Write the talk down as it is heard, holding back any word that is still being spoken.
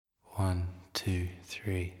1, 2,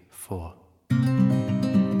 3, 4.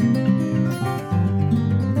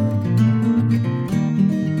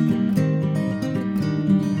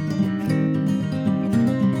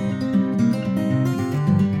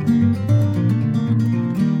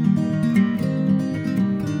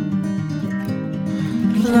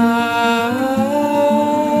 Love's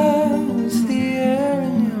the air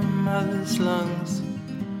in your mother's lungs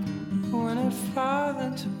when her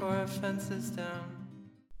father tore her fences down.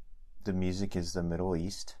 The music is the Middle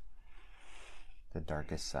East. The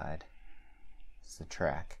darkest side is the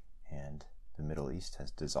track, and the Middle East has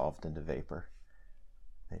dissolved into vapor.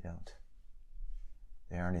 They aren't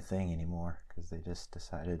a thing anymore because they just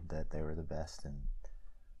decided that they were the best and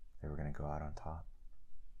they were going to go out on top.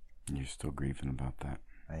 You're still grieving about that?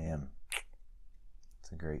 I am.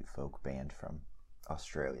 It's a great folk band from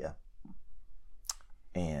Australia,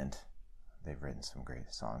 and they've written some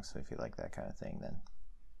great songs, so if you like that kind of thing, then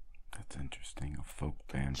that's interesting. A folk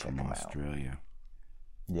band from Australia.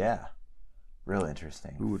 Yeah, real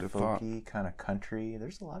interesting. Who would have thought? Folky, kind of country.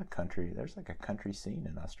 There's a lot of country. There's like a country scene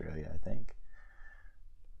in Australia, I think.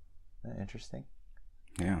 Isn't that interesting?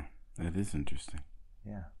 Yeah, that is interesting.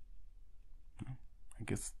 Yeah. I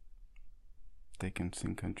guess they can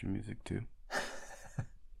sing country music too.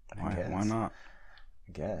 Why not?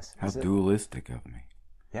 I guess. How dualistic of me.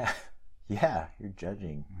 Yeah. Yeah, you're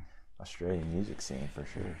judging Australian music scene for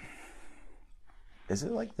sure. Is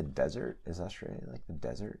it like the desert? Is Australia like the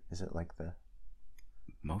desert? Is it like the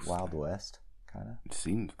Wild West kind of? It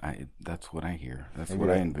seems. That's what I hear. That's Maybe what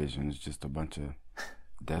I envision. Is just a bunch of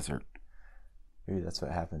desert. Maybe that's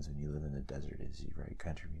what happens when you live in the desert. Is you write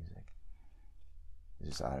country music.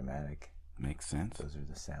 It's just automatic. Makes sense. Those are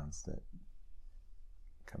the sounds that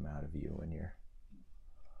come out of you when you're.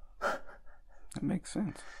 That makes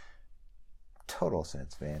sense. Total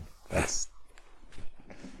sense, man. That's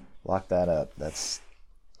lock that up. That's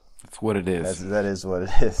what it is. That is what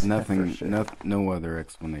it is. Nothing. Sure. No other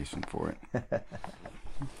explanation for it.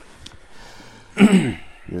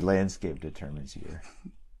 Your landscape determines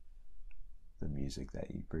the music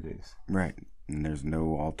that you produce. Right, and there's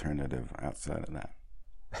no alternative outside of that.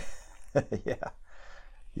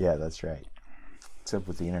 Yeah, that's right. Except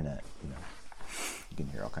with the internet, you can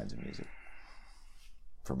hear all kinds of music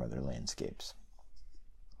from other landscapes.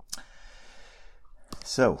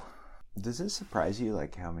 So, does it surprise you,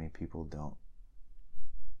 like, how many people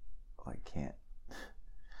can't,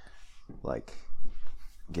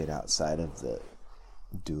 get outside of the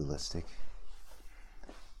dualistic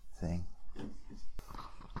thing?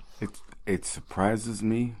 It surprises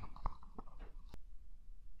me,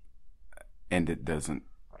 and it doesn't.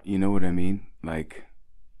 You know what I mean?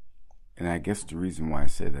 And I guess the reason why I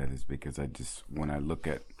say that is because when I look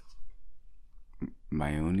at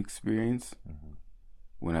my own experience, mm-hmm.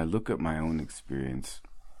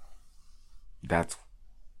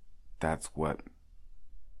 That's what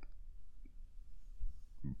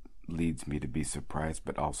leads me to be surprised,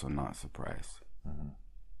 but also not surprised. Mm-hmm.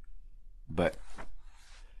 But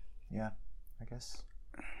yeah, I guess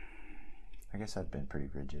I've been pretty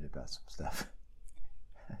rigid about some stuff.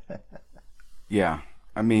 Yeah,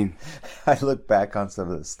 I mean, I look back on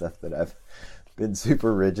some of the stuff that I've been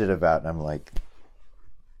super rigid about, and I'm like,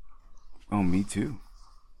 oh, me too.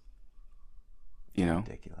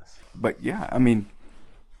 Ridiculous. But yeah, I mean,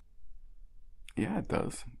 yeah, it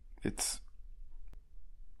does.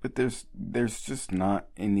 But there's just not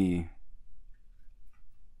any.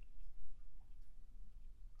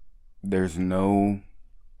 There's no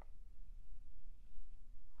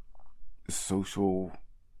social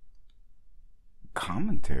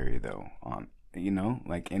commentary though on in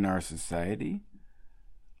our society,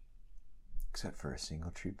 except for a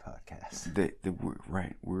Single Tree podcast.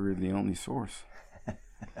 We're the only source.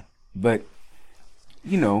 But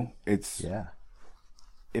it's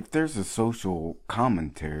if there's a social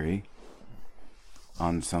commentary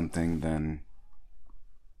on something, then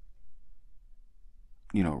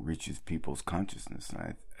it reaches people's consciousness,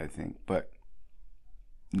 I think. But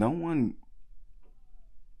no one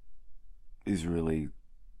is really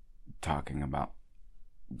talking about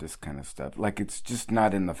this kind of stuff. It's just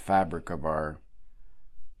not in the fabric of our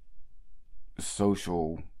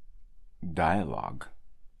social dialogue.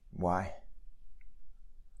 Why?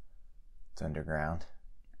 It's underground,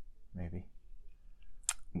 maybe.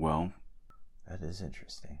 Well, that is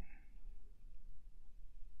interesting.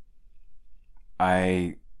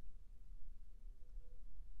 I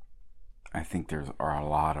think there are a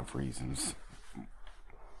lot of reasons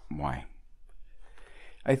why.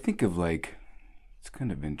 I think of it's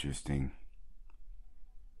kind of interesting.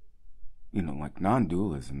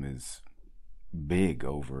 Non-dualism is big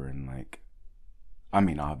over in like, I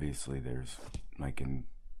mean, obviously there's like in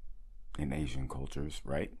Asian cultures,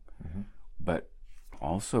 right? Mm-hmm. But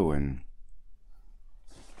also in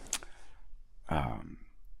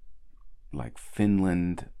like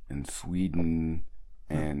Finland and Sweden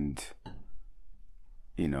and,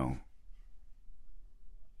 you know,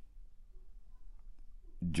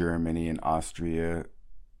 Germany and Austria.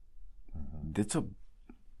 Mm-hmm.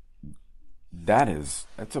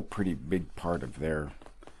 That's a pretty big part of their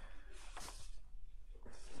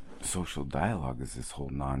social dialogue, is this whole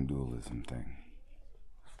non-dualism thing.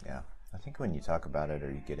 Yeah. I think when you talk about it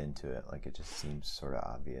or you get into it, like it just seems sort of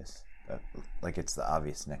obvious. Like it's the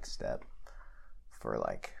obvious next step for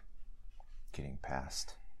like getting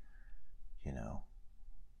past, you know,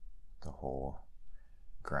 the whole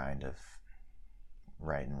grind of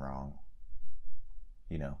right and wrong,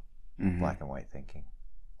 you know, Mm-hmm. black and white thinking.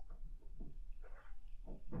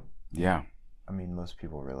 Yeah. I mean, most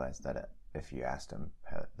people realize that if you asked them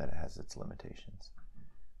that it has its limitations.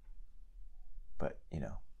 But, you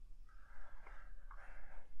know,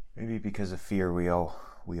 maybe because of fear, we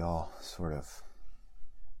all sort of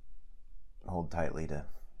hold tightly to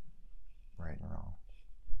right and wrong.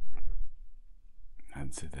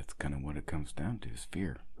 I'd say that's kind of what it comes down to, is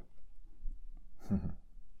fear.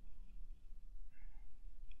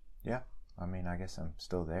 Yeah, I mean, I guess I'm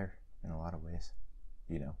still there in a lot of ways,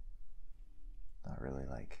 you know, not really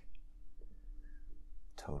like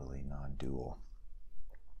totally non-dual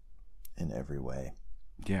in every way.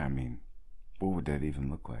 Yeah, I mean, what would that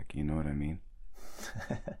even look like? You know what I mean?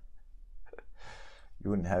 You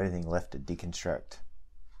wouldn't have anything left to deconstruct.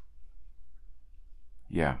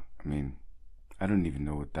 Yeah, I mean, I don't even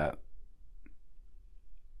know what that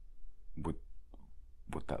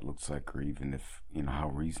looks like, or even if, you know, how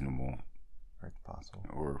reasonable Or it's possible.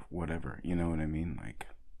 or whatever. You know what I mean? Like,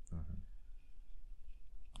 Mm-hmm.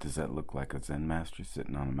 does that look like a Zen master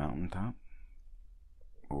sitting on a mountaintop?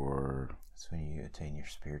 Or That's when you attain your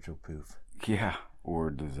spiritual poof. yeah, or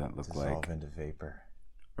does that look Dissolve like, into vapor.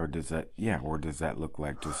 or does that look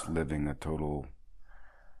like just living a total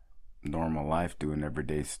normal life, doing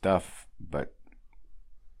everyday stuff, but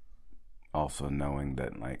also knowing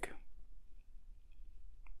that, like,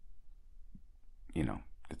 you know,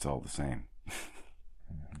 it's all the same.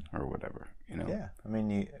 Mm-hmm. Or whatever, you know? Yeah, I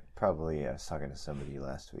mean, I was talking to somebody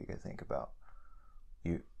last week, I think, about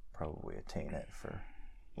you probably attain it for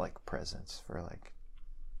like presence for like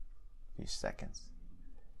a few seconds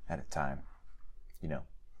at a time, you know.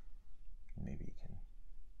 Maybe you can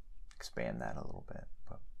expand that a little bit,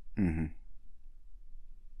 but Mm-hmm.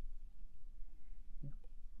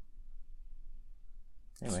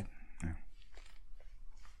 anyway. Yeah.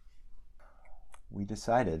 We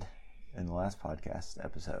decided in the last podcast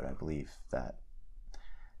episode, I believe, that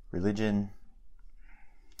religion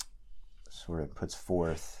sort of puts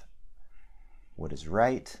forth what is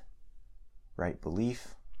right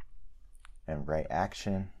belief, and right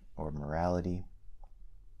action or morality,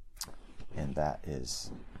 and that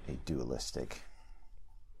is a dualistic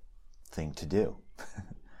thing to do.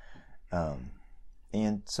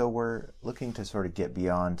 And so we're looking to sort of get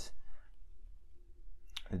beyond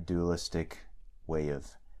a dualistic way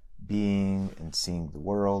of being and seeing the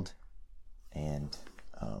world. And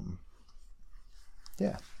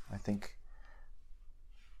yeah, I think,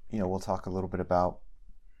 you know, we'll talk a little bit about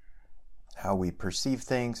how we perceive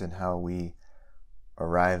things and how we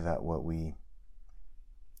arrive at what we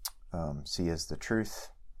see as the truth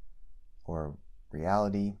or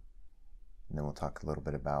reality. And then we'll talk a little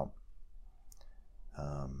bit about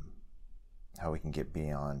how we can get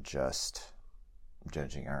beyond just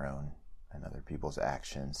judging our own and other people's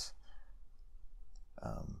actions,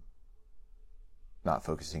 not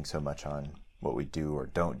focusing so much on what we do or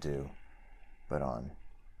don't do, but on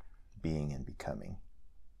being and becoming.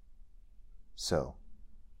 So,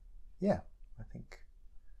 yeah, I think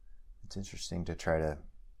it's interesting to try to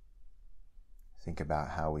think about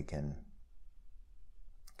how we can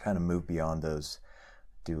kind of move beyond those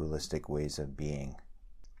dualistic ways of being.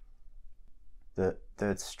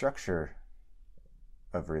 The structure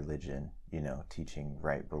of religion, you know, teaching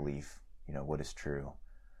right belief, you know, what is true,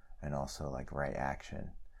 and also like right action,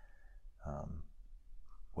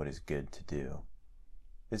 what is good to do,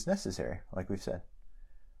 is necessary, like we've said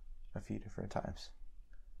a few different times,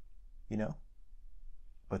 you know.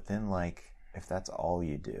 But then, like, if that's all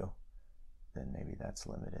you do, then maybe that's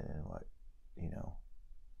limited in what, you know,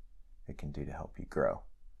 it can do to help you grow.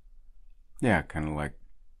 Yeah, kind of like,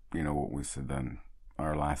 you know, what we said on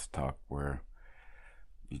our last talk, where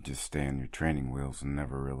you just stay on your training wheels and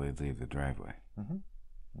never really leave the driveway. Mm-hmm.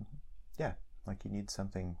 Mm-hmm. Yeah, like you need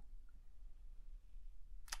something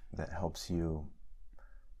that helps you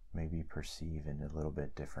maybe perceive in a little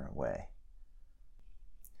bit different way.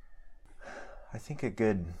 I think a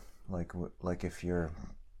good, like if you're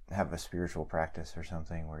have a spiritual practice or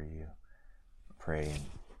something where you pray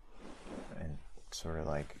and sort of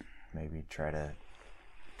like maybe try to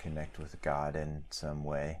connect with God in some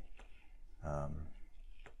way,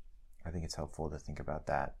 I think it's helpful to think about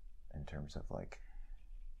that in terms of like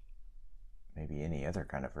maybe any other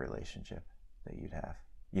kind of relationship that you'd have.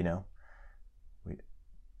 You know,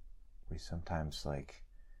 we sometimes like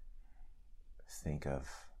think of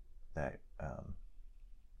that,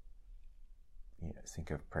 think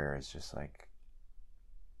of prayer as just like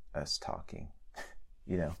us talking,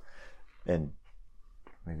 you know, and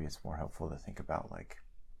maybe it's more helpful to think about like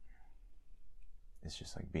it's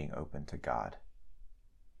just like being open to God.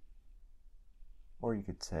 Or you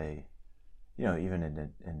could say, you know, even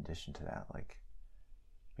in addition to that, like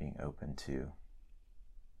being open to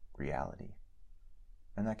reality.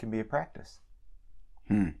 And that can be a practice.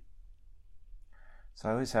 So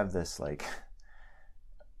I always have this like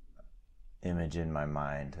image in my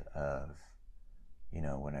mind of, you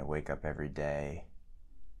know, when I wake up every day,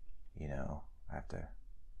 you know, I have to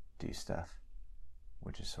do stuff,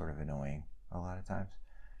 which is sort of annoying a lot of times.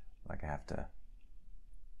 Like I have to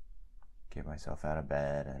get myself out of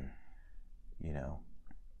bed and, you know,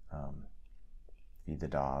 feed the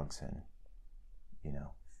dogs and, you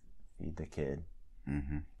know, feed the kids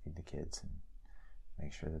and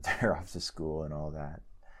make sure that they're off to school and all that.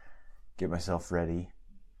 Get myself ready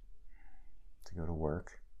to go to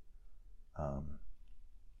work.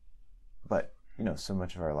 But, you know, so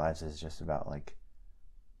much of our lives is just about like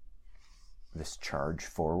this charge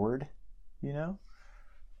forward, you know,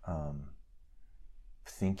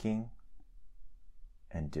 thinking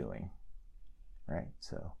and doing, right?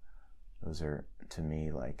 So those are, to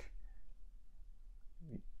me, like,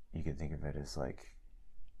 you can think of it as like,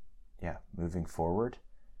 yeah, moving forward.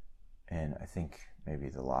 And I think maybe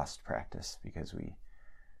the lost practice, because we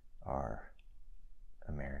are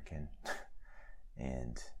American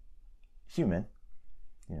and human,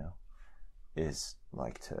 you know, is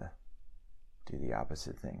like to do the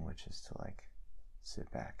opposite thing, which is to like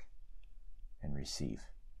sit back and receive.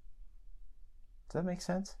 Does that make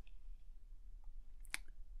sense?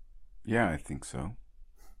 Yeah, I think so.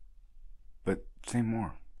 But say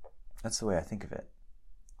more. That's the way I think of it,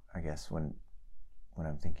 I guess, when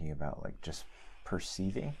I'm thinking about like just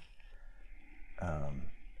perceiving.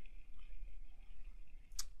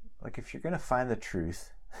 Like if you're going to find the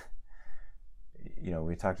truth, you know,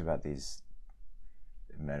 we talked about these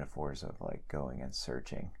metaphors of like going and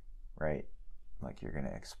searching, right? Like you're going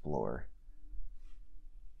to explore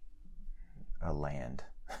a land,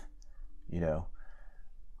 you know?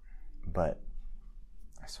 But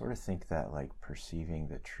I sort of think that like perceiving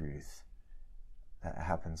the truth, that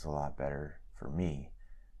happens a lot better for me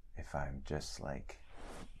if I'm just like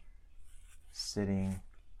sitting.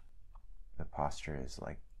 The posture is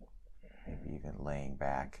like maybe even laying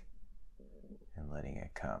back and letting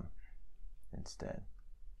it come instead.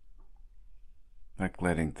 Like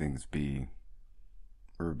letting things be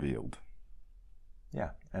revealed.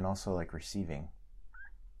 Yeah, and also like receiving.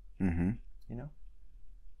 You know?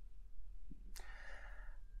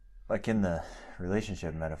 Like in the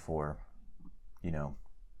relationship metaphor, you know,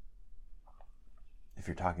 if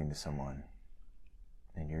you're talking to someone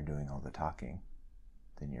and you're doing all the talking,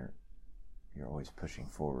 then you're always pushing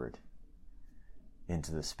forward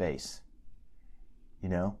into the space, you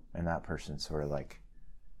know? And that person sort of like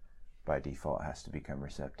by default has to become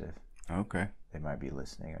receptive. Okay. They might be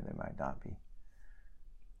listening or they might not be.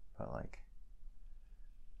 But like,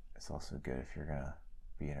 it's also good if you're gonna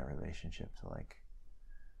be in a relationship to like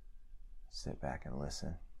sit back and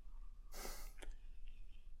listen.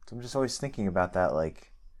 So I'm just always thinking about that,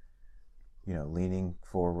 like, you know, leaning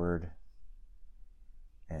forward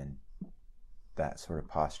and that sort of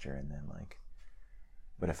posture. And then like,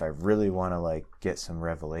 but if I really want to like get some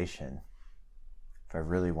revelation, if I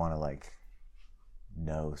really want to like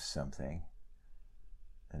know something,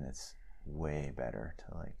 then it's way better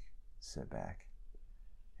to like sit back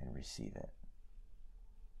and receive it.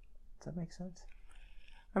 Does that make sense?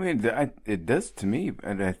 I mean, it does to me,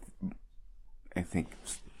 and I think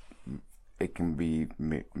it can be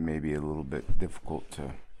maybe a little bit difficult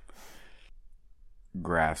to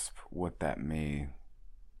grasp what that may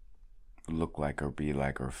look like or be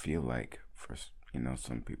like or feel like for, you know,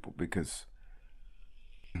 some people, because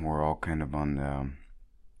we're all kind of on the,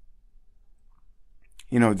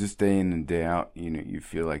 you know, just day in and day out, you know, you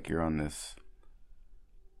feel like you're on this,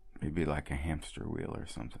 maybe like a hamster wheel or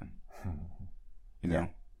something, you know?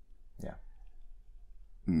 Yeah.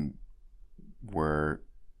 we're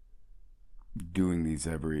doing these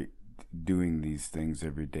things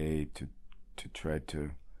every day to try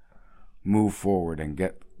to move forward and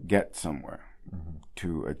get somewhere,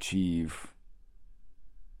 to achieve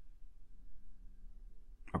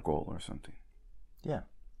a goal or something. Yeah.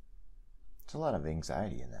 There's a lot of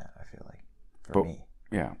anxiety in that, I feel like, for me.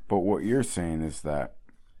 Yeah, but what you're saying is that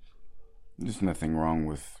there's nothing wrong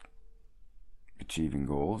with achieving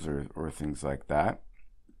goals or things like that,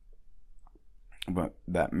 but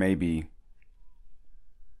that maybe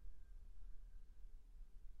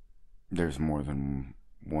there's more than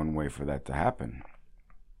one way for that to happen.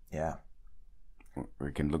 Yeah. Or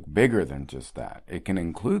it can look bigger than just that. It can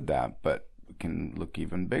include that, but it can look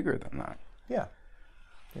even bigger than that. Yeah.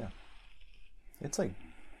 Yeah. It's like,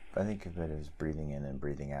 I think of it as breathing in and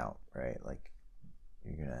breathing out, right? Like,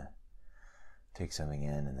 you're going to take something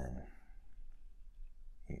in and then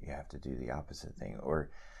you have to do the opposite thing. Or,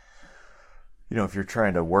 if you're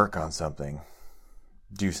trying to work on something,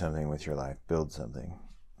 do something with your life, build something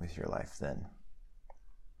with your life, then,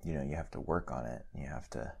 you have to work on it. You have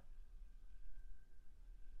to,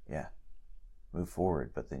 move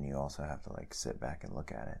forward. But then you also have to, like, sit back and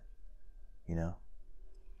look at it,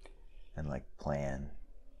 and, like, plan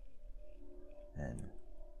and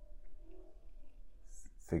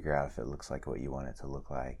figure out if it looks like what you want it to look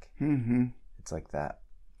like. Mm-hmm. It's like that.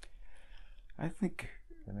 I think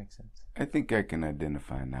that makes sense. I think I can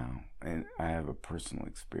identify now, and I have a personal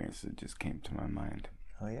experience that just came to my mind.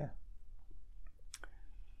 Oh yeah.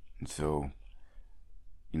 And so,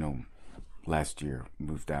 last year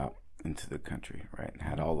moved out into the country, right, and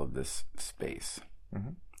had all of this space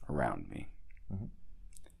around me. Mm-hmm.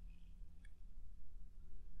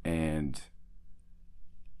 And,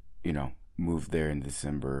 moved there in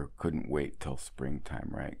December, couldn't wait till springtime,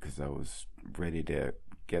 right, because I was ready to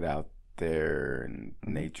get out there in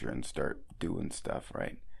nature and start doing stuff,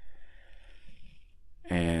 right?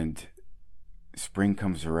 And spring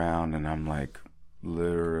comes around and I'm like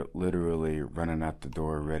literally running out the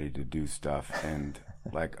door ready to do stuff, and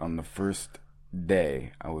like on the first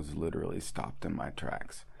day I was literally stopped in my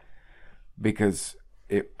tracks because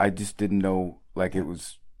I just didn't know, like it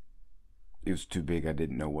was too big. I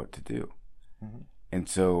didn't know what to do. And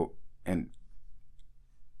so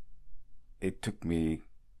it took me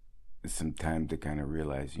some time to kind of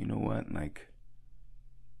realize, you know what, like,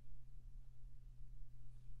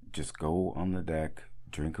 just go on the deck,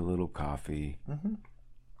 drink a little coffee,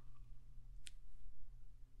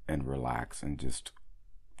 and relax, and just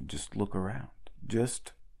look around.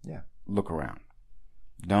 Just look around.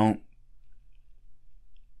 Don't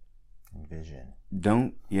envision.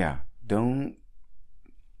 Don't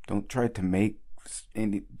try to make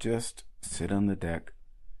any. Just sit on the deck,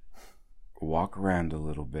 walk around a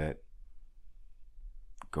little bit,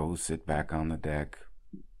 go sit back on the deck,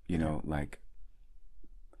 like,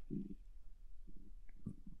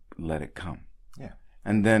 let it come. Yeah.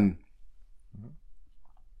 And then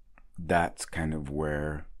that's kind of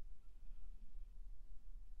where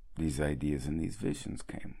these ideas and these visions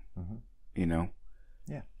came. Yeah.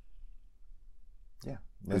 Yeah.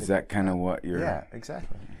 Is that kind of what you're... Yeah,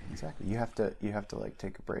 exactly. You have to like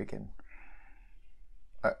take a break, and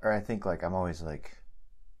or I think, like, I'm always like,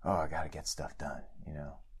 oh, I got to get stuff done,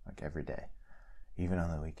 like every day, even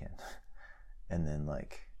on the weekend. And then,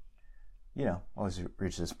 like, always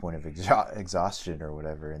reach this point of exhaustion or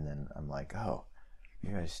whatever, and then I'm like, oh,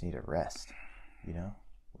 maybe I just need a rest,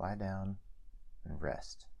 lie down and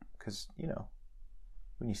rest. Because,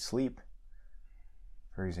 when you sleep,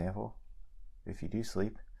 for example, if you do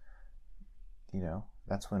sleep,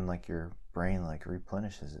 that's when, like, your brain, like,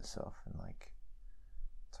 replenishes itself, and, like,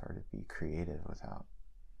 it's hard to be creative without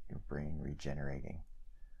your brain regenerating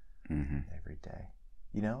every day.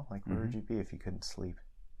 Like, where would you be if you couldn't sleep?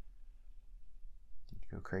 You'd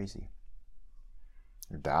go crazy.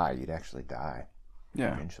 Or die. You'd actually die.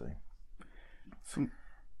 Yeah. Eventually. So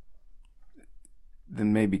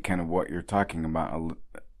then maybe kind of what you're talking about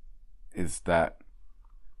is that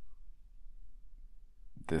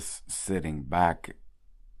this sitting back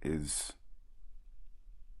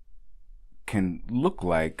can look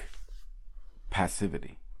like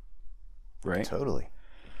passivity, right? Totally.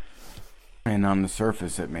 And on the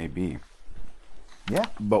surface it may be. Yeah.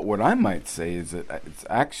 But what I might say is that it's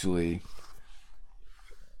actually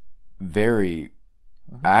very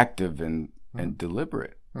active and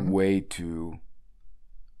deliberate way to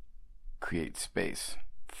create space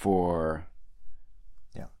for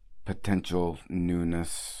potential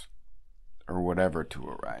newness or whatever to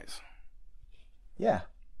arise. Yeah.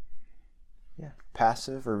 Yeah.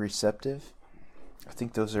 Passive or receptive. I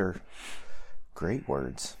think those are great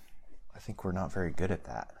words. I think we're not very good at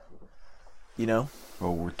that. You know?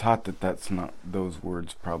 Well, we're taught that those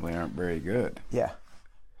words probably aren't very good. Yeah.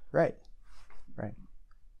 Right.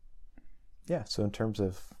 Yeah, so in terms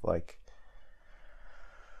of like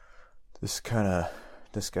this kind of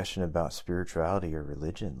discussion about spirituality or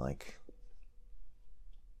religion, like,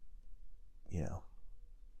 you know,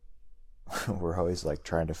 we're always like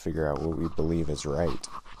trying to figure out what we believe is right,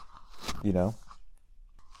 you know?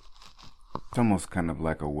 It's almost kind of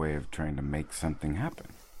like a way of trying to make something happen.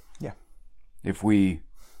 Yeah. If we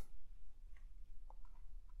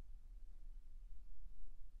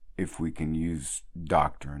can use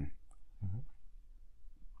doctrine,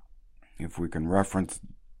 if we can reference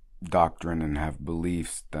doctrine and have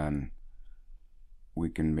beliefs, then we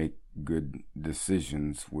can make good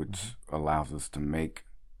decisions, which allows us to make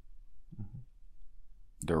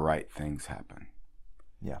the right things happen.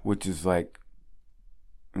 Yeah. Which is like,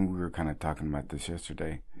 and we were kind of talking about this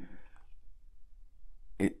yesterday,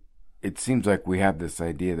 it seems like we have this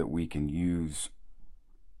idea that we can use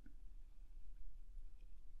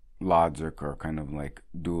logic or kind of like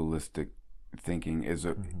dualistic thinking as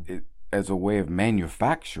a way of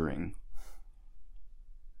manufacturing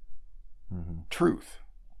truth.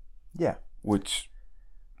 Yeah. Which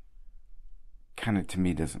kind of to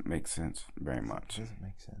me doesn't make sense very much. It doesn't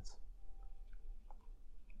make sense.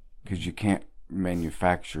 Because you can't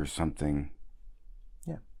manufacture something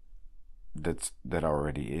that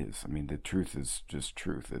already is. I mean, the truth is just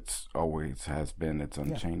truth. It's always has been. It's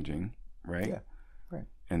unchanging, right? Yeah, right.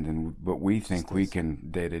 And then, but we think we can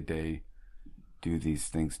day to day do these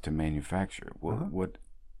things to manufacture. Well,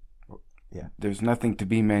 Yeah. There's nothing to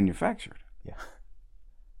be manufactured. Yeah.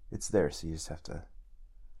 It's there, so you just have to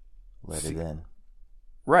let it in.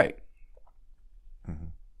 Right. Mm-hmm.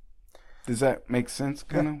 Does that make sense,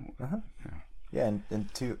 kind of? Yeah,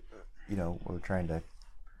 and to, you know, we're trying to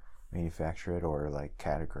manufacture it or like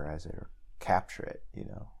categorize it or capture it, you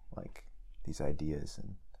know, like these ideas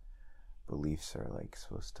and beliefs are like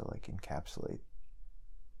supposed to like encapsulate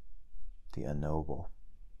the unknowable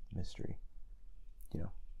mystery, you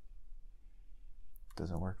know.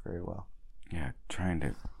 Doesn't work very well. Yeah, trying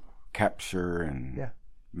to capture and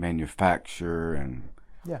manufacture and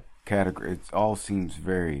category. It all seems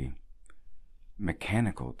very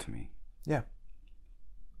mechanical to me. Yeah.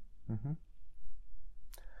 Mm-hmm.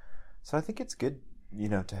 So I think it's good, you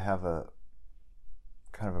know, to have a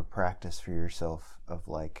kind of a practice for yourself of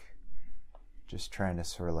like just trying to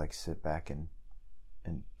sort of like sit back and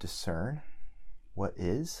discern what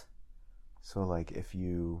is. So like if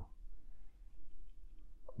you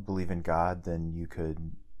believe in God, then you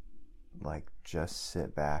could like just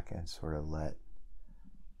sit back and sort of let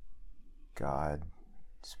God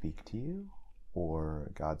speak to you,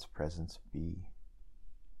 or God's presence be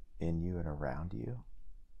in you and around you,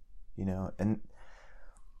 you know. And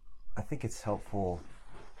I think it's helpful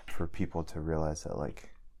for people to realize that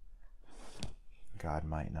like God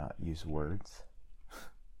might not use words,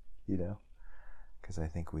 you know, because I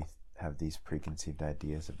think we have these preconceived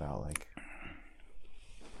ideas about like,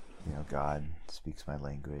 you know, God speaks my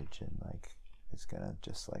language and like it's gonna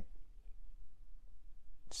just like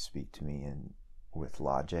speak to me and with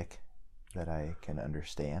logic that I can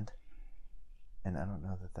understand. And I don't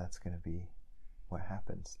know that that's gonna be what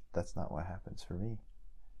happens. That's not what happens for me,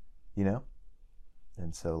 you know.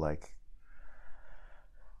 And so like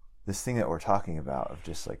this thing that we're talking about of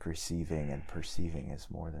just like receiving and perceiving is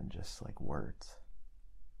more than just like words,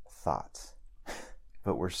 thoughts.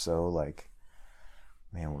 But we're so like,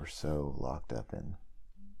 man, we're so locked up in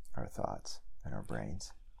our thoughts and our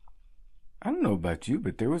brains. I don't know about you,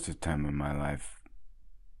 but there was a time in my life,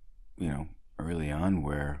 you know, early on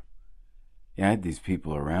where I had these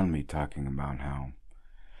people around me talking about how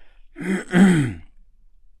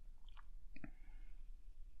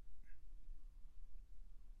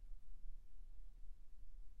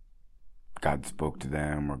God spoke to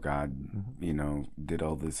them or God, you know, did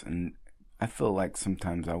all this. And I feel like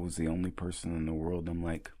sometimes I was the only person in the world. I'm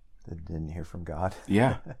like, that didn't hear from God.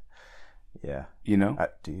 Yeah. Yeah. You know?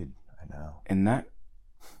 Dude, I know. And that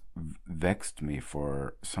vexed me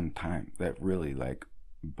for some time. That really like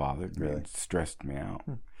bothered me and stressed me out.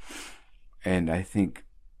 And I think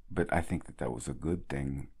that was a good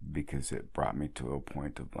thing because it brought me to a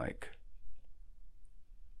point of like,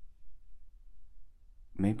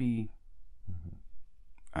 maybe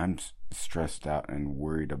I'm stressed out and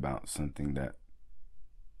worried about something that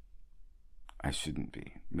I shouldn't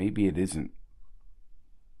be. Maybe it isn't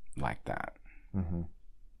like that.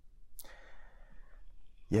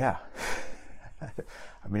 Yeah.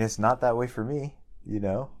 I mean, it's not that way for me, you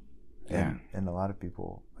know? And a lot of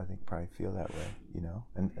people, I think, probably feel that way, you know.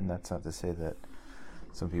 And that's not to say that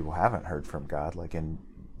some people haven't heard from God, like in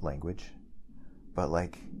language, but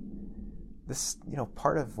like this, you know,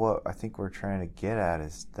 part of what I think we're trying to get at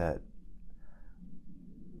is that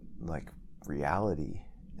like reality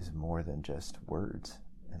is more than just words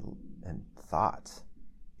and thoughts,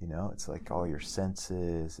 you know. It's like all your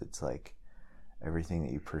senses, it's like everything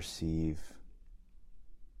that you perceive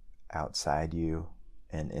outside you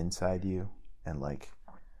and inside you. And like,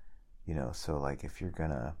 you know, so like if you're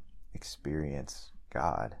gonna experience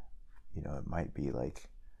God, you know, it might be like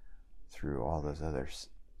through all those other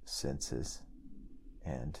senses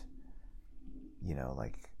and, you know,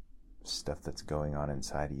 like stuff that's going on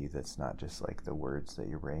inside of you that's not just like the words that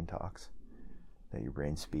your brain talks, that your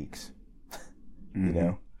brain speaks. You Mm-hmm.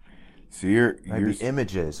 know, so you're maybe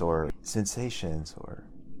images or sensations, or,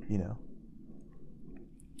 you know.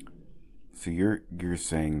 So you're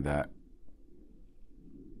saying that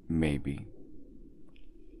maybe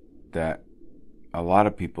that a lot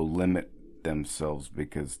of people limit themselves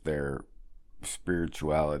because their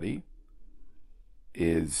spirituality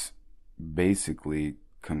is basically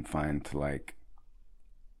confined to like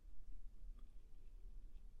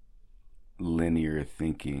linear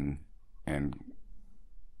thinking and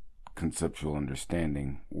conceptual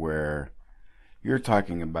understanding, where you're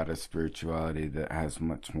talking about a spirituality that has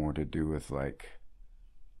much more to do with like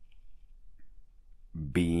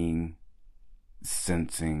being,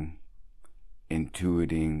 sensing,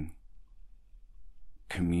 intuiting,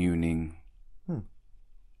 communing,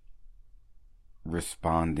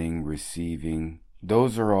 responding, receiving.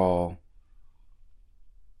 Those are all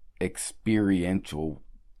experiential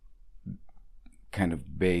kind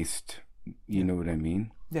of based, you know what I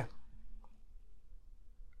mean? Yeah.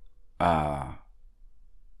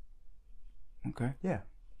 Okay.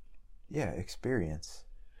 Yeah, experience,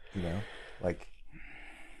 you know, like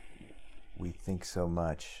we think so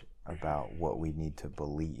much about what we need to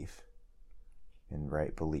believe, and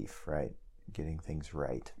right belief, right? Getting things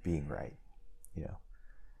right, being right, you know.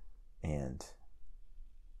 And,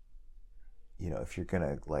 you know, if you're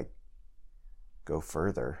gonna like go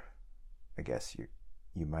further, I guess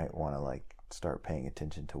you might want to like start paying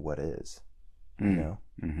attention to what is, you know,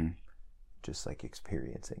 just like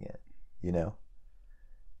experiencing it, you know.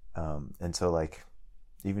 And so like,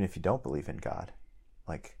 even if you don't believe in God,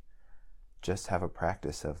 like just have a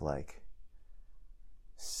practice of like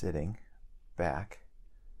sitting back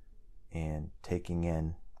and taking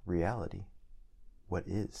in reality, what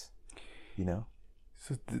is, you know.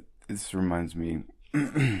 So this reminds me,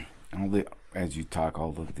 as you talk,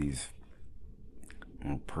 all of these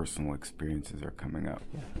personal experiences are coming up.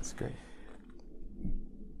 Yeah, that's great.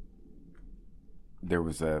 There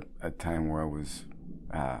was a time where I was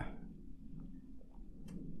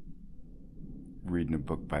reading a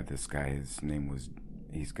book by this guy.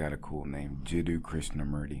 He's got a cool name, Jiddu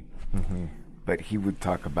Krishnamurti. Mm-hmm. But he would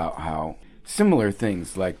talk about how similar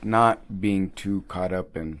things, like not being too caught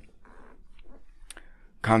up in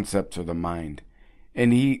concepts of the mind.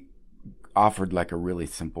 And he offered like a really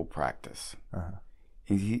simple practice. Uh-huh.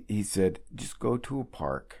 And he said, just go to a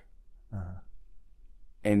park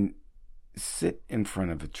and sit in front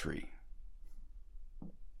of a tree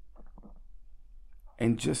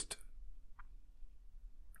and just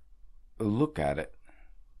look at it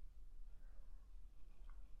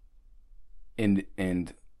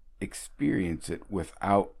and experience it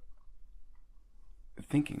without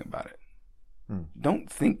thinking about it. Don't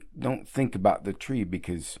think about the tree,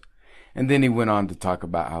 because, and then he went on to talk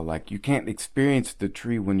about how like you can't experience the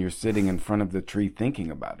tree when you're sitting in front of the tree thinking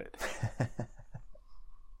about it.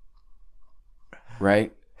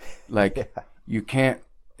 Right? Like you can't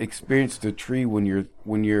experience the tree when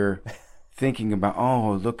you're thinking about,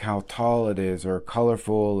 oh, look how tall it is or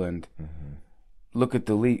colorful, and look at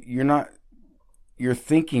the leaf. You're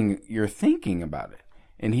thinking about it.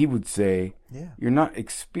 And he would say, you're not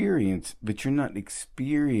experiencing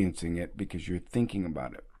it because you're thinking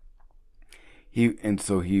about it. He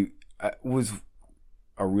was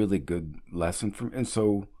a really good lesson for me. And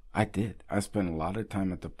so I did. I spent a lot of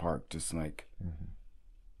time at the park just like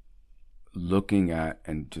looking at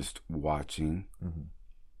and just watching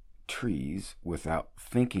trees without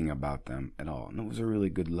thinking about them at all. And it was a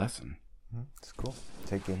really good lesson. It's cool.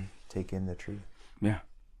 Take in the tree. Yeah.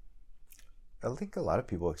 I think a lot of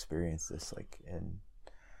people experience this, like in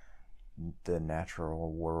the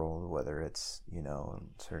natural world, whether it's, you know,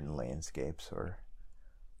 certain landscapes or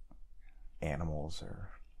animals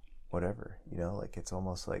or whatever, you know, like it's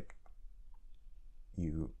almost like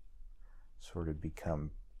you sort of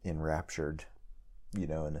become enraptured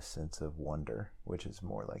in a sense of wonder, which is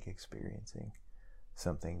more like experiencing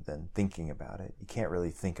something than thinking about it. You can't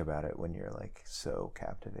really think about it when you're like so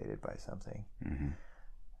captivated by something. Mm-hmm.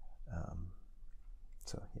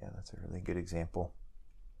 So yeah, that's a really good example.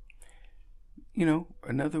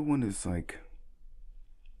 Another one is like,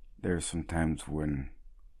 there are some times when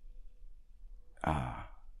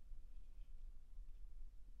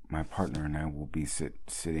my partner and I will be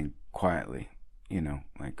sitting quietly,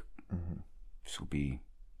 like she'll be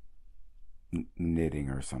knitting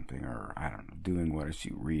or something, or I don't know, doing what is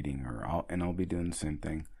she reading, I'll be doing the same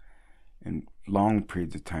thing, and long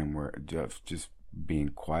periods of time where just being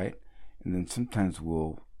quiet, and then sometimes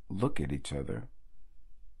we'll look at each other,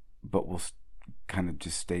 but we'll kind of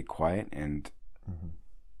just stay quiet and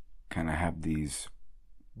kind of have these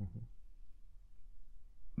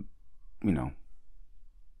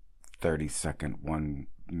 30-second, 1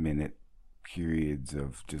 minute periods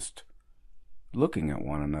of just looking at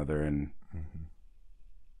one another and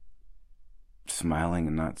smiling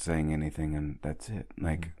and not saying anything, and that's it.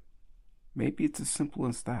 Like, maybe it's as simple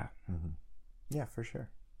as that. Yeah, for sure.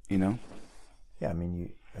 Yeah, I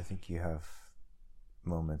mean, I think you have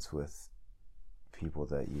moments with people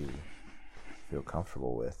that you feel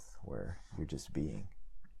comfortable with where you're just being,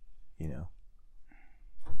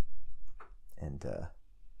 and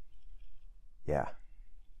yeah,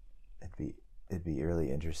 it'd be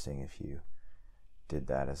really interesting if you did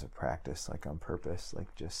that as a practice, like on purpose,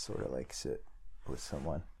 like just sort of like sit with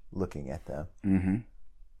someone, looking at them,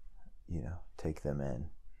 take them in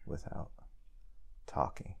without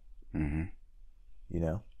talking,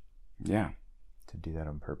 yeah, to do that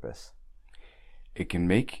on purpose. It can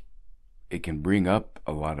bring up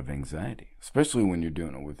a lot of anxiety, especially when you're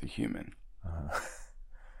doing it with a human.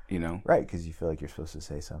 Right, because you feel like you're supposed to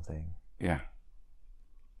say something. Yeah.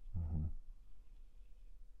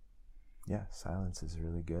 Yeah, silence is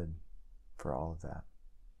really good for all of that.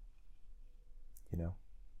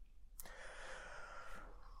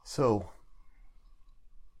 So,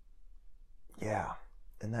 yeah,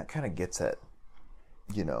 and that kind of gets at,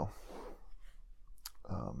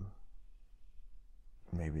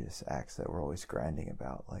 maybe this axe that we're always grinding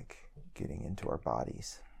about, like getting into our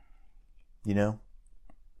bodies,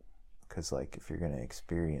 because like if you're going to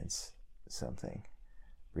experience something,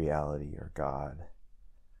 reality or God,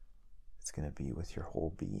 it's going to be with your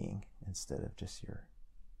whole being instead of just your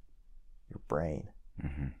brain.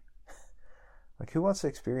 Like, who wants to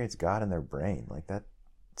experience God in their brain? Like, that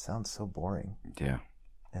sounds so boring. Yeah.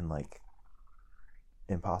 And like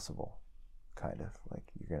impossible, kind of. Like,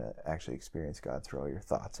 you're going to actually experience God through all your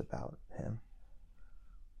thoughts about him.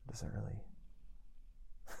 It doesn't really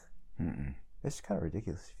it's kind of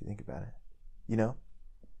ridiculous if you think about it.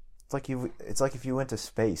 It's like if you went to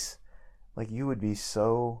space, like, you would be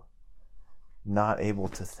so not able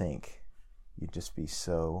to think. You'd just be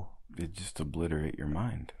so... It'd just obliterate your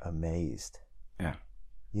mind. Amazed. Yeah.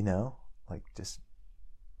 Like, just,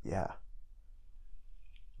 yeah.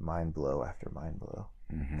 Mind blow after mind blow.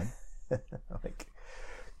 Like,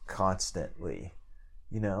 constantly,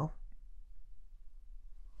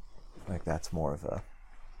 Like, that's more of a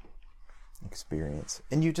experience.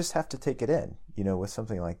 And you just have to take it in, with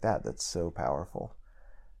something like that that's so powerful.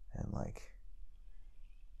 And, like,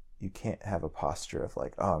 you can't have a posture of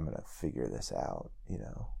like, oh, I'm going to figure this out,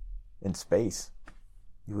 in space.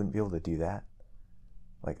 You wouldn't be able to do that.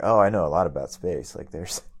 Like, oh, I know a lot about space. Like,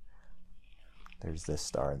 there's this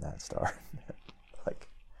star and that star. Like,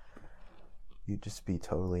 you'd just be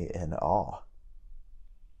totally in awe.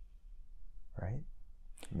 Right?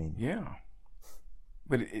 I mean... Yeah.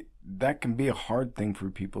 But that can be a hard thing for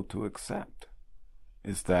people to accept.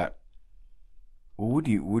 Is that, well, what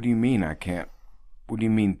do you mean I can't? What do you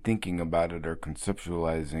mean thinking about it or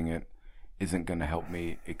conceptualizing it isn't going to help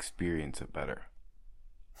me experience it better?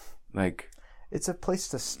 Like, it's a place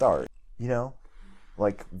to start,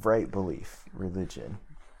 like right belief, religion,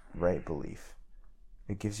 right belief.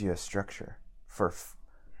 It gives you a structure for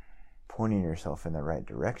pointing yourself in the right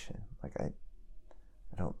direction. Like, I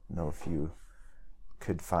don't know if you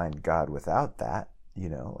could find God without that,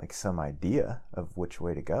 like some idea of which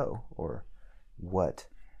way to go or what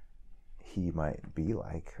he might be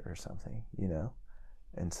like or something,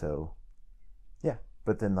 And so, yeah,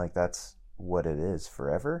 but then, like, that's what it is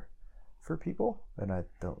forever for people, and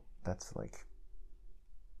that's like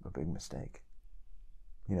a big mistake,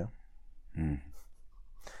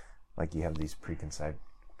 Like, you have these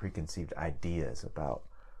preconceived ideas about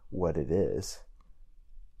what it is,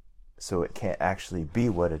 so it can't actually be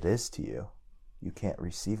what it is to you. You can't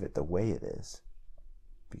receive it the way it is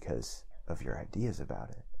because of your ideas about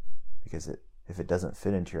it, because if it doesn't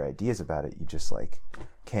fit into your ideas about it, you just like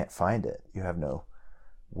can't find it. You have no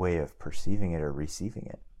way of perceiving it or receiving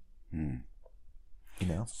it. You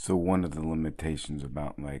know? So one of the limitations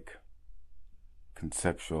about like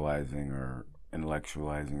conceptualizing or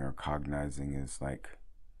intellectualizing or cognizing is like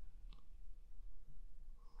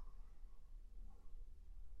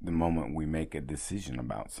the moment we make a decision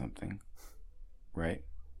about something, right?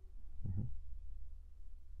 Mm-hmm.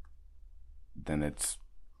 Then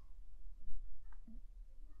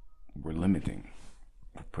we're limiting.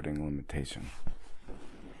 We're putting limitation.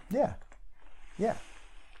 Yeah. Yeah.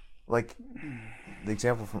 Like the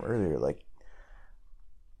example from earlier, like,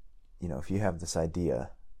 you know, if you have this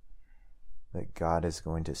idea that God is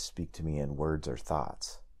going to speak to me in words or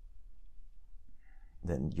thoughts,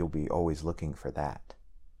 then you'll be always looking for that,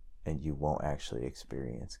 and you won't actually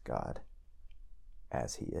experience God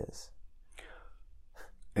as he is.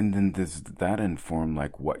 And then does that inform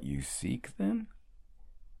like what you seek then?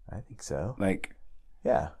 I think so. Like,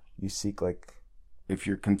 yeah, you seek like, if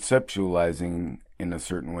you're conceptualizing in a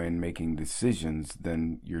certain way and making decisions,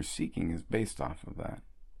 then your seeking is based off of that.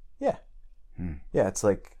 yeah. Yeah, it's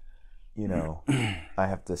like, you know, I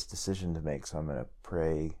have this decision to make, so I'm going to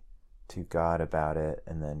pray to God about it,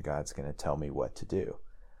 and then God's going to tell me what to do.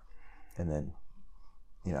 And then,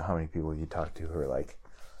 you know, how many people you talk to who are like,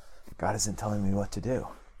 God isn't telling me what to do.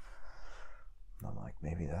 And I'm like,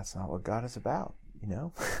 maybe that's not what God is about, you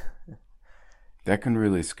know? That can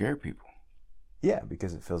really scare people. Yeah,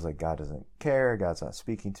 because it feels like God doesn't care, God's not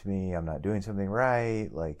speaking to me, I'm not doing something right,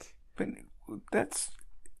 like... But that's...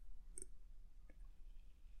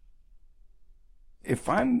 If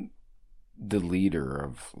I'm the leader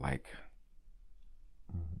of, like,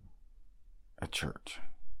 a church,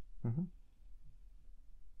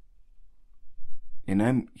 and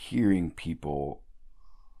I'm hearing people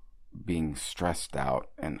being stressed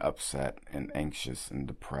out and upset and anxious and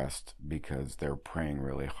depressed because they're praying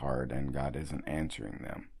really hard and God isn't answering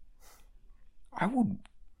them, I would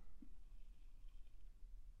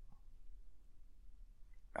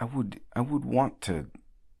want to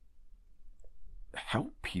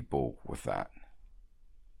help people with that.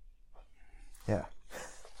 Yeah.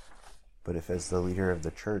 But if as the leader of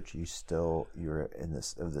the church you're in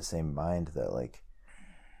this of the same mind that like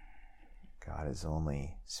God is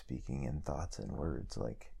only speaking in thoughts and words,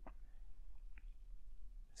 like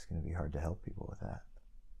it's going to be hard to help people with that.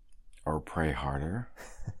 Or pray harder.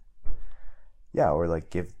 Yeah, or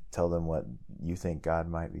like tell them what you think God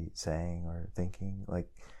might be saying or thinking.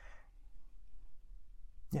 Like,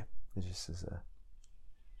 yeah, it just is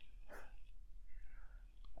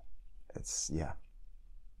it's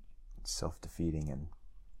self-defeating and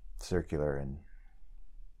circular and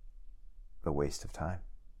a waste of time,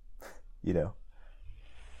 you know?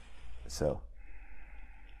 So,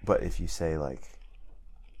 but if you say like,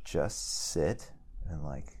 just sit and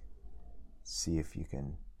like, see if you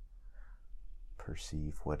can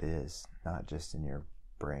perceive what is, not just in your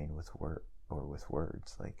brain with word or with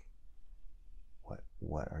words, like,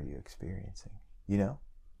 what are you experiencing, you know?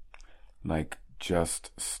 Like,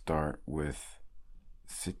 just start with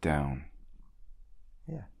sit down.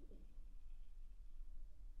 Yeah.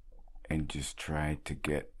 And just try to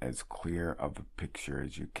get as clear of a picture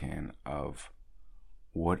as you can of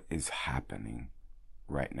what is happening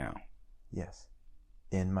right now. Yes.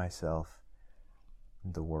 In myself,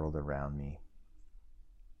 the world around me.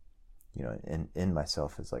 You know, in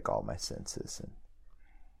myself is like all my senses and,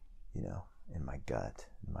 you know, in my gut,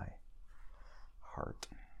 in my heart.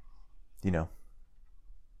 You know,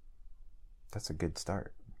 that's a good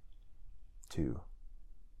start to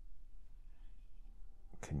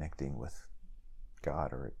connecting with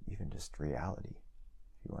God or even just reality,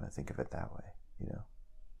 if you want to think of it that way, you know.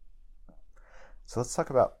 So let's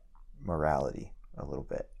talk about morality a little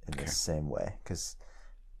bit in the same way, because,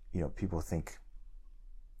 you know, people think,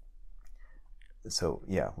 so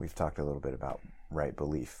yeah, we've talked a little bit about right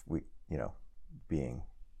belief, you know, being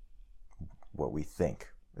what we think.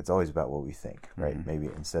 It's always about what we think, right? Mm-hmm. Maybe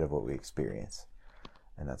instead of what we experience.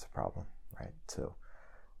 And that's a problem, right? So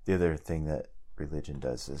the other thing that religion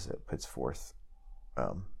does is it puts forth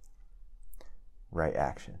right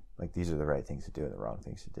action. Like, these are the right things to do and the wrong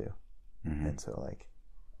things to do. Mm-hmm. And so, like,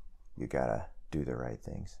 you gotta do the right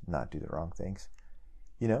things, not do the wrong things,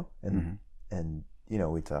 you know? And, and you know,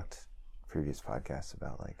 we talked previous podcasts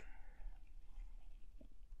about, like,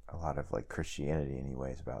 a lot of, like, Christianity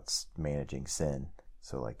anyways about managing sin.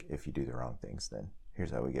 So, like, if you do the wrong things, then here's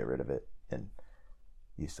how we get rid of it, and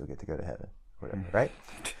you still get to go to heaven, whatever, right?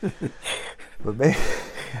 But maybe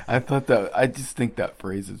I just think that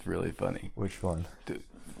phrase is really funny. Which one?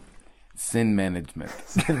 Sin management.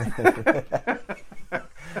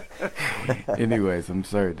 Anyways, I'm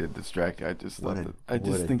sorry to distract you. I just thought that. I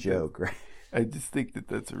just think joke, right? I just think that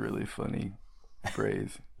that's a really funny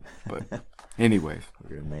phrase. But, anyways,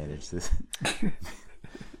 we're gonna manage this.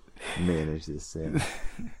 Manage this sin.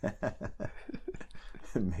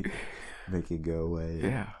 make it go away.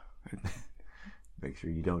 Yeah. Make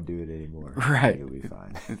sure you don't do it anymore. Right. You'll be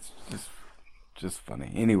fine. It's just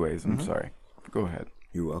funny. Anyways, I'm sorry. Go ahead.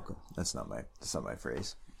 You're welcome. That's not my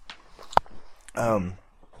phrase.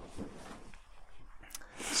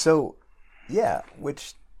 So, yeah,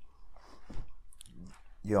 which,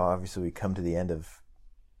 obviously we come to the end of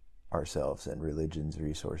ourselves and religion's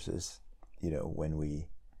resources, when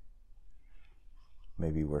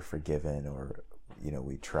maybe we're forgiven, or,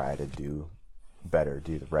 we try to do better,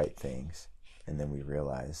 do the right things, and then we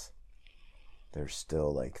realize there's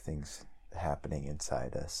still like things happening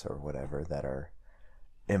inside us or whatever that are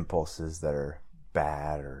impulses that are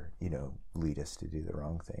bad, or lead us to do the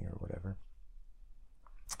wrong thing or whatever.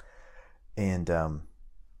 And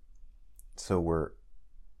so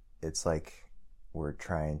it's like we're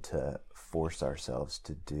trying to force ourselves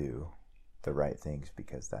to do the right things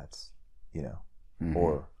because that's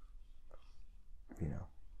or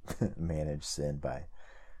manage sin by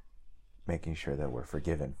making sure that we're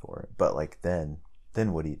forgiven for it. But like then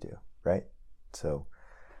what do you do, right? So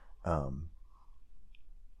I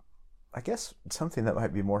guess something that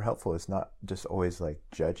might be more helpful is not just always like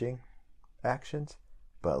judging actions,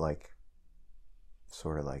 but like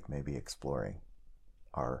sort of like maybe exploring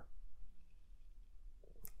our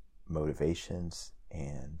motivations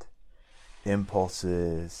and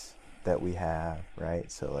impulses that we have,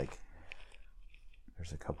 right? So like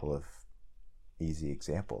there's a couple of easy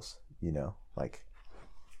examples, like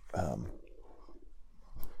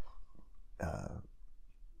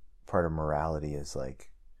part of morality is like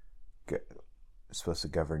supposed to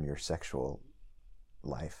govern your sexual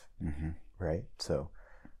life, right? So,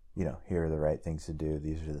 here are the right things to do.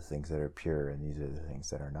 These are the things that are pure, and these are the things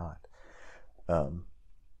that are not.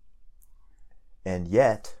 And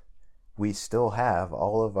yet, we still have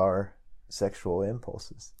all of our sexual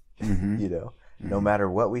impulses. No matter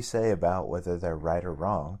what we say about whether they're right or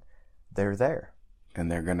wrong, they're there,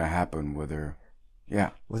 and they're gonna happen whether,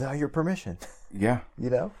 without your permission. Yeah.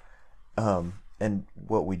 And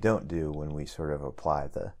what we don't do when we sort of apply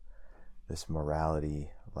this morality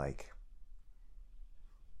like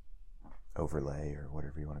overlay or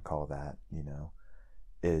whatever you want to call that,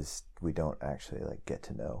 is we don't actually like get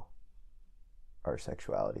to know our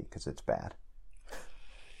sexuality because it's bad.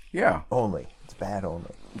 Yeah. It's bad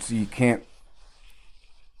only. So you can't.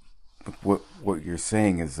 What you're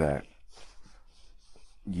saying is that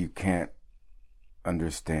you can't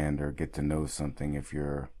understand or get to know something if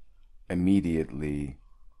you're immediately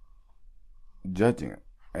judging it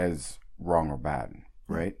as wrong or bad,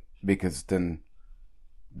 right? Because then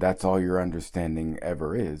that's all your understanding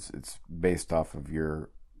ever is. It's based off of your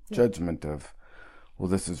judgment of, well,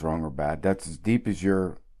 this is wrong or bad. That's as deep as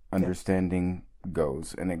your understanding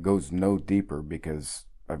goes, and it goes no deeper because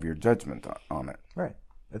of your judgment on it. Right.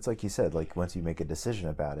 It's like you said, like once you make a decision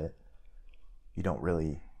about it, you don't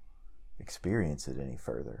really experience it any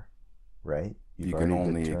further, right? You can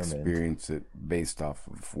only experience it based off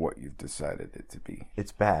of what you've decided it to be.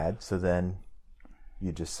 It's bad, so then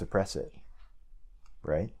you just suppress it,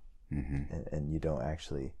 right? And you don't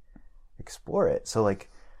actually explore it. So like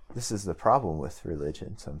this is the problem with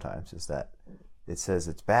religion sometimes, is that it says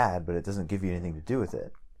it's bad, but it doesn't give you anything to do with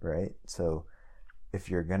it, right? So if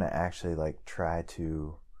you're going to actually like try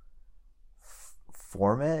to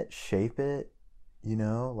form it, shape it,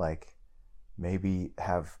 like maybe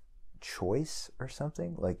have choice or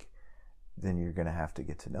something, like then you're going to have to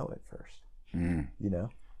get to know it first.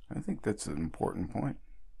 I think that's an important point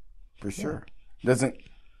for sure.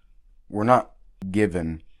 We're not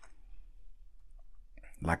given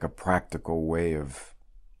like a practical way of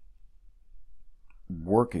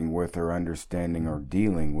working with or understanding or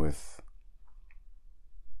dealing with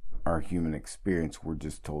our human experience. We're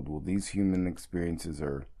just told, well, these human experiences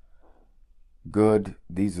are good.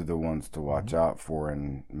 These are the ones to watch out for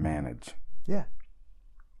and manage. Yeah.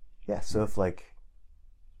 So if like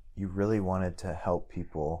you really wanted to help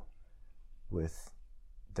people with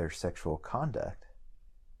their sexual conduct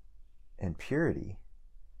and purity,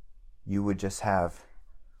 you would just have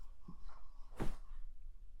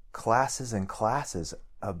classes and classes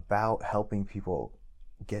about helping people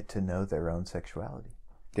get to know their own sexuality.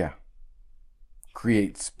 Yeah.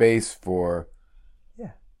 Create space for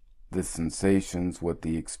the sensations, what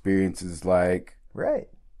the experience is like. Right.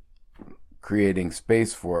 creating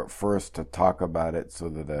space for it first to talk about it so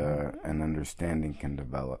that an understanding can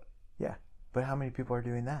develop. Yeah. But how many people are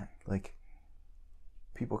doing that? Like,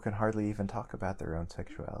 people can hardly even talk about their own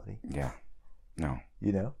sexuality. Yeah. No.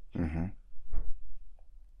 You know? Mm-hmm.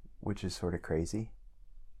 Which is sort of crazy.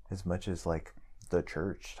 As much as, like, the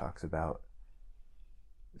church talks about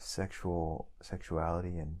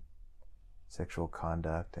sexuality and sexual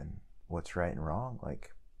conduct and what's right and wrong,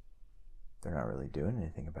 like, they're not really doing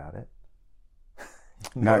anything about it.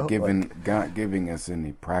 Not giving us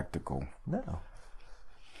any practical. No.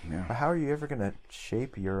 Yeah. But how are you ever going to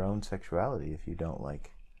shape your own sexuality if you don't, like,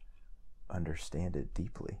 understand it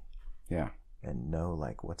deeply? Yeah. And know,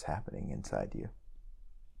 like, what's happening inside you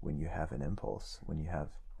when you have an impulse, when you have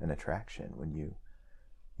an attraction, when you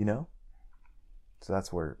know? So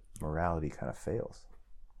that's where morality kind of fails.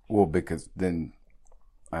 Well, because then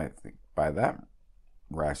I think by that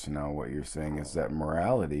rationale, what you're saying is that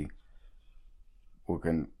morality,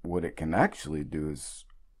 what it can actually do is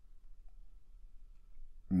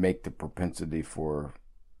make the propensity for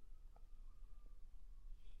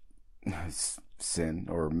sin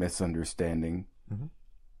or misunderstanding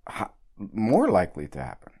more likely to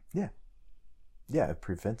happen. Yeah. Yeah, it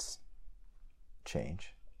prevents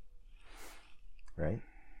change, right?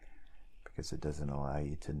 Because it doesn't allow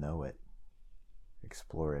you to know it,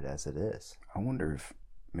 explore it as it is. I wonder if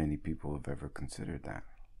many people have ever considered that.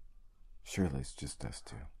 Surely it's just us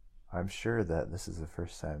two. I'm sure that this is the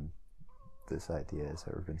first time this idea has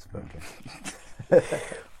ever been spoken.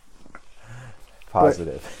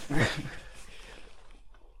 Positive.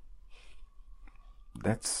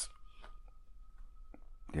 That's,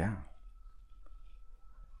 yeah.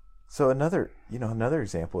 So another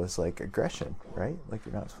example is like aggression, right? Like,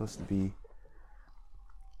 you're not supposed to be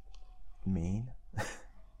mean,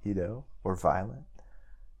 or violent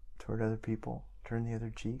toward other people, turn the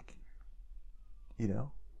other cheek,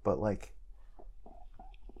 but like,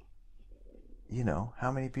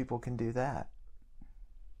 how many people can do that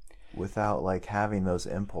without like having those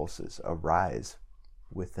impulses arise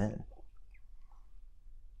within,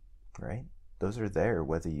 right? Those are there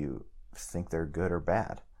whether you think they're good or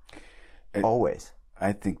bad. Always.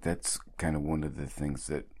 I think that's kind of one of the things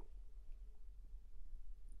that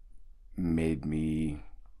made me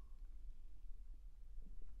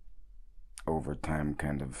over time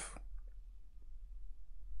kind of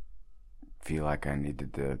feel like I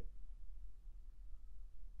needed to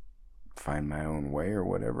find my own way or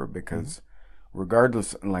whatever, because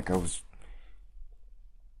regardless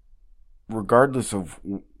of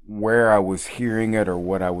where I was hearing it or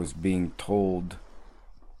what I was being told,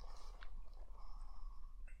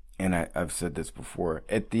 and I've said this before,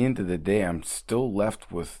 at the end of the day, I'm still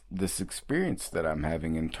left with this experience that I'm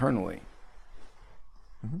having internally.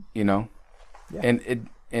 Yeah. And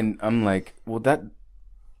I'm like, well, that's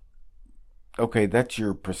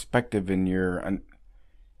your perspective and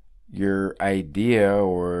your idea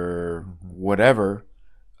or whatever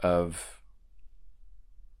of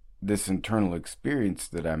this internal experience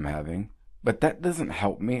that I'm having, but that doesn't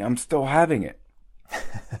help me. I'm still having it.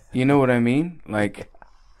 You know what I mean? Like,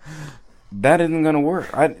 that isn't going to work.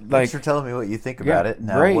 Thanks for telling me what you think about it.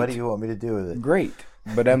 Now, great. What do you want me to do with it? Great.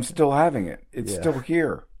 But I'm still having it. It's still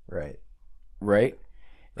here. Right?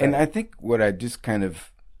 And I think what I just kind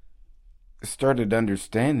of started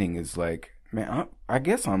understanding is like, man, I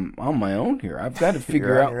guess I'm on my own here. I've got to figure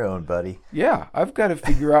You're out on your own, buddy. Yeah, I've got to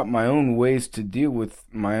figure out my own ways to deal with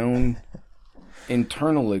my own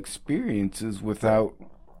internal experiences without,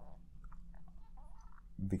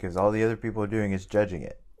 because all the other people are doing is judging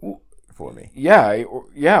it for me. Yeah,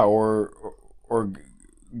 or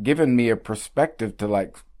giving me a perspective to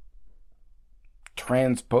like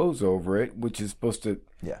transpose over it, which is supposed to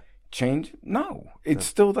change. No, it's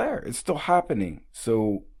still there. It's still happening.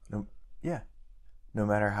 So no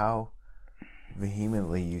matter how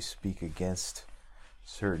vehemently you speak against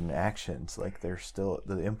certain actions, like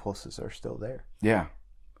the impulses are still there. Yeah.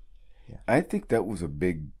 I think that was a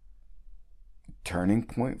big turning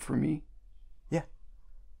point for me. Yeah.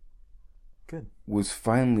 Good. Was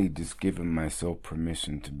finally just giving myself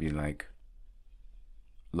permission to be like,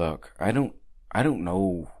 look, I don't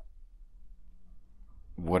know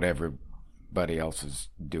what everybody else is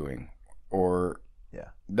doing, or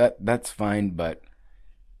that's fine, but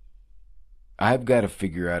I've got to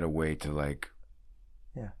figure out a way to like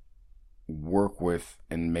work with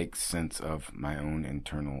and make sense of my own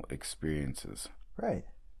internal experiences. Right.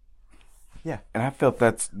 Yeah. And I felt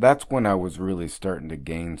that's when I was really starting to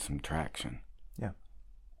gain some traction. Yeah.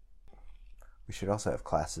 We should also have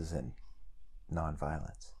classes in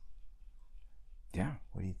nonviolence. Yeah.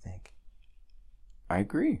 What do you think? I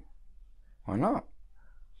agree. Why not?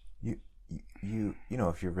 You know,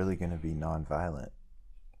 if you're really going to be nonviolent,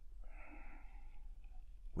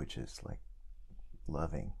 which is like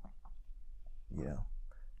loving, you know,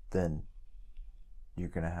 then you're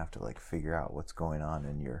going to have to like figure out what's going on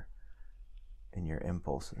in your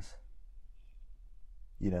impulses,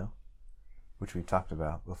 you know, which we talked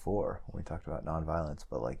about before when we talked about nonviolence.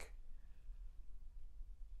 But like,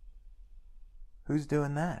 who's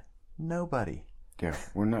doing that? Nobody. Yeah,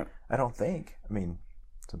 we're not. I don't think. I mean,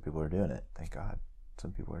 some people are doing it, thank God.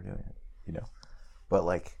 Some people are doing it, you know. But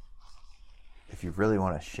like, if you really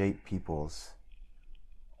want to shape people's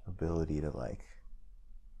ability to like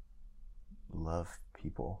love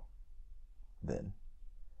people, then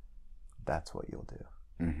that's what you'll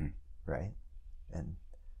do. Mm-hmm. Right?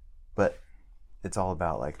 But it's all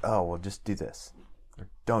about like, oh, well, just do this or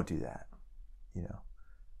don't do that, you know.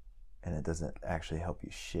 And it doesn't actually help you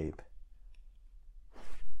shape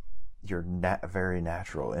your very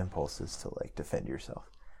natural impulses to like defend yourself.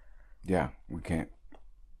 Yeah, we can't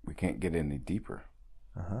get any deeper.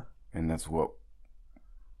 Uh-huh. And that's what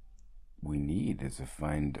we need, is to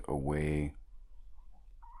find a way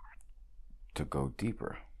to go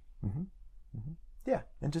deeper. Mm-hmm. Mm-hmm. Yeah,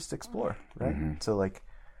 and just explore, right? Mm-hmm. So like,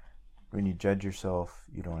 when you judge yourself,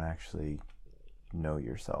 you don't actually know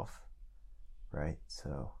yourself, right?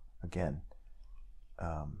 So again,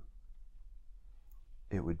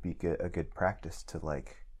 it would be a good practice to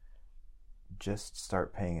like just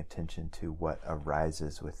start paying attention to what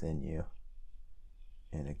arises within you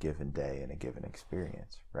in a given day, in a given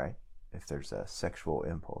experience, right? If there's a sexual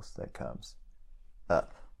impulse that comes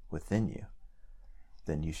up within you,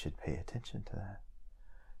 then you should pay attention to that.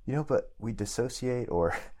 You know, but we dissociate,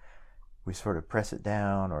 or we sort of press it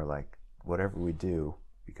down, or like whatever we do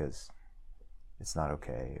because it's not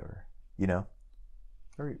okay, or, you know,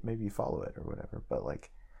 or maybe you follow it or whatever, but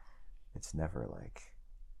like it's never like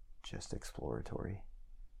just exploratory.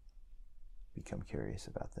 Become curious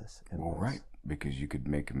about this impulse. Well, right, because you could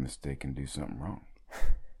make a mistake and do something wrong.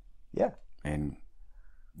 Yeah. And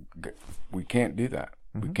we can't do that.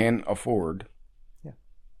 Mm-hmm. We can't afford. Yeah.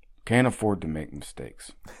 Can't afford to make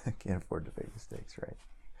mistakes. Can't afford to make mistakes, right?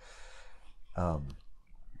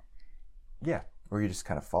 Yeah, or you just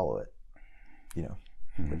kind of follow it, you know,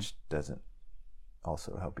 Mm-hmm. which doesn't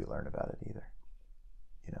also help you learn about it either,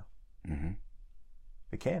 you know. Mm-hmm.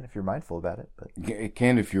 It can if you're mindful about it, but it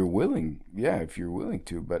can if you're willing. Yeah, if you're willing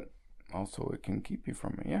to, but also it can keep you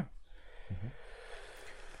from it. Yeah. Mm-hmm.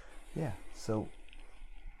 Yeah. So,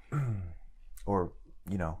 or,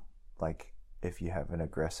 you know, like if you have an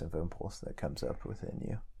aggressive impulse that comes up within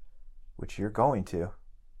you, which you're going to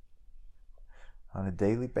on a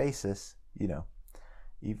daily basis, you know,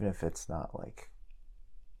 even if it's not like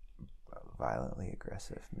violently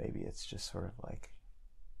aggressive, maybe it's just sort of like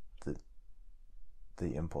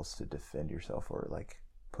the impulse to defend yourself, or like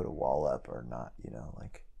put a wall up, or not, you know,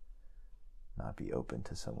 like not be open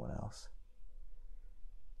to someone else,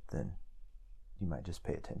 then you might just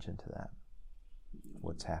pay attention to that,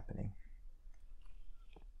 what's happening,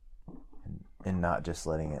 and not just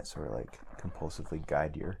letting it sort of like compulsively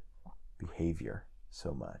guide your behavior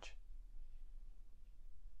so much.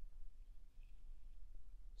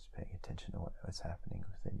 Just paying attention to what's happening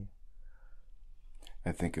within you.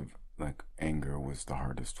 I think of like anger was the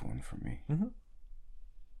hardest one for me. Mm-hmm.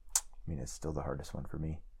 I mean, it's still the hardest one for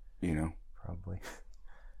me. You know? Probably.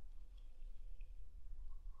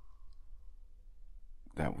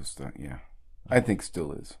 That was the, yeah. I think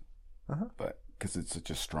still is. Uh-huh. But because it's such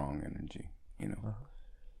a strong energy, you know?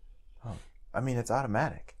 Uh-huh. Oh, I mean, it's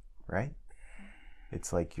automatic, right?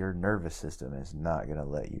 It's like your nervous system is not going to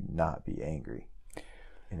let you not be angry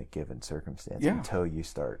in a given circumstance until you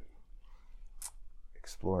start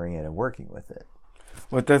exploring it and working with it.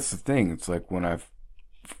 Well, that's the thing. It's like when I've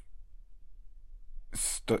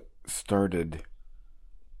started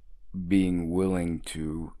being willing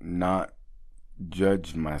to not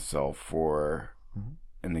judge myself for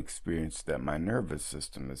an experience that my nervous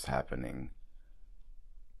system is happening,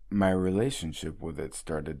 my relationship with it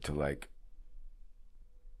started to like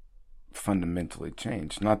fundamentally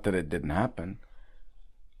change. Not that it didn't happen,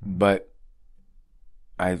 but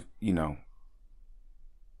I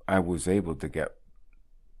was able to get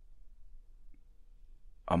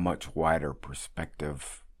a much wider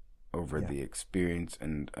perspective over the experience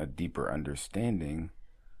and a deeper understanding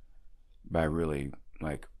by really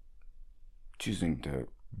like choosing to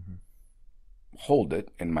hold it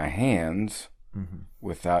in my hands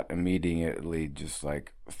without immediately just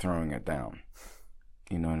like throwing it down.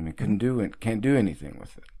 You know what I mean? Can't do anything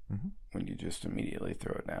with it when you just immediately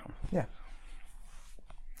throw it down. Yeah.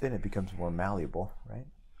 Then it becomes more malleable, right?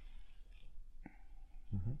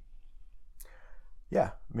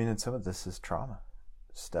 Yeah, I mean, and some of this is trauma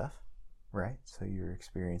stuff, right? So you're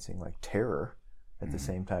experiencing like terror at the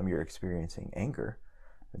same time you're experiencing anger.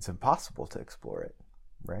 It's impossible to explore it,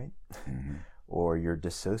 right? Or you're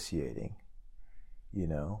dissociating, you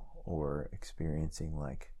know, or experiencing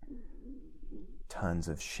like tons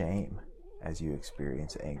of shame as you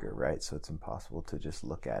experience anger, right? So it's impossible to just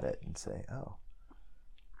look at it and say, oh,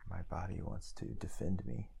 my body wants to defend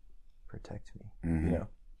me, protect me, you know?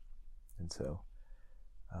 And so,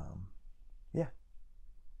 yeah.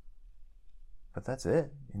 But that's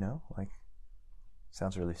it, you know, like,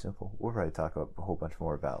 sounds really simple. We'll probably talk a whole bunch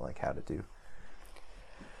more about like how to do.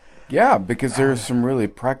 Yeah, because there are some really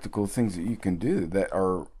practical things that you can do that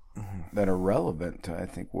are relevant to, I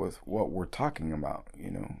think, with what we're talking about, you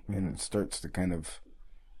know, and it starts to kind of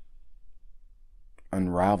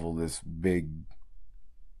unravel this big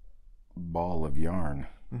ball of yarn.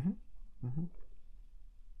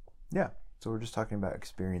 Yeah. So we're just talking about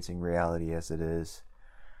experiencing reality as it is,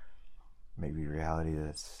 maybe reality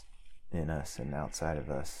that's in us and outside of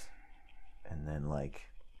us, and then like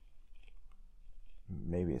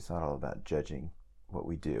maybe it's not all about judging what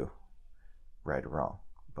we do, right or wrong,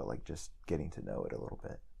 but like just getting to know it a little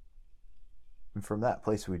bit, and from that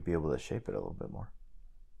place we'd be able to shape it a little bit more.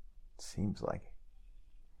 It seems like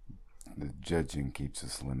the judging keeps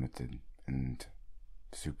us limited and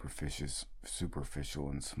superficial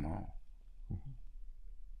and small.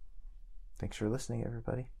 Thanks for listening,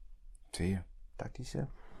 everybody. See you. Talk to you soon.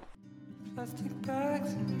 Plastic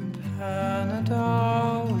bags and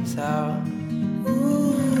Panadol is out.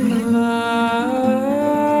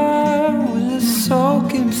 With a Soul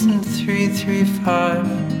Gibson 335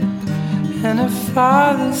 and a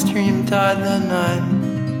father's dream died that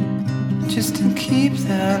night, just to keep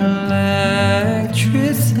that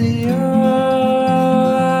electricity on.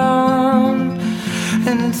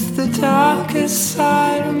 And it's the darkest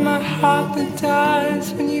side of my heart that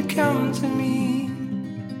dies when you come to me.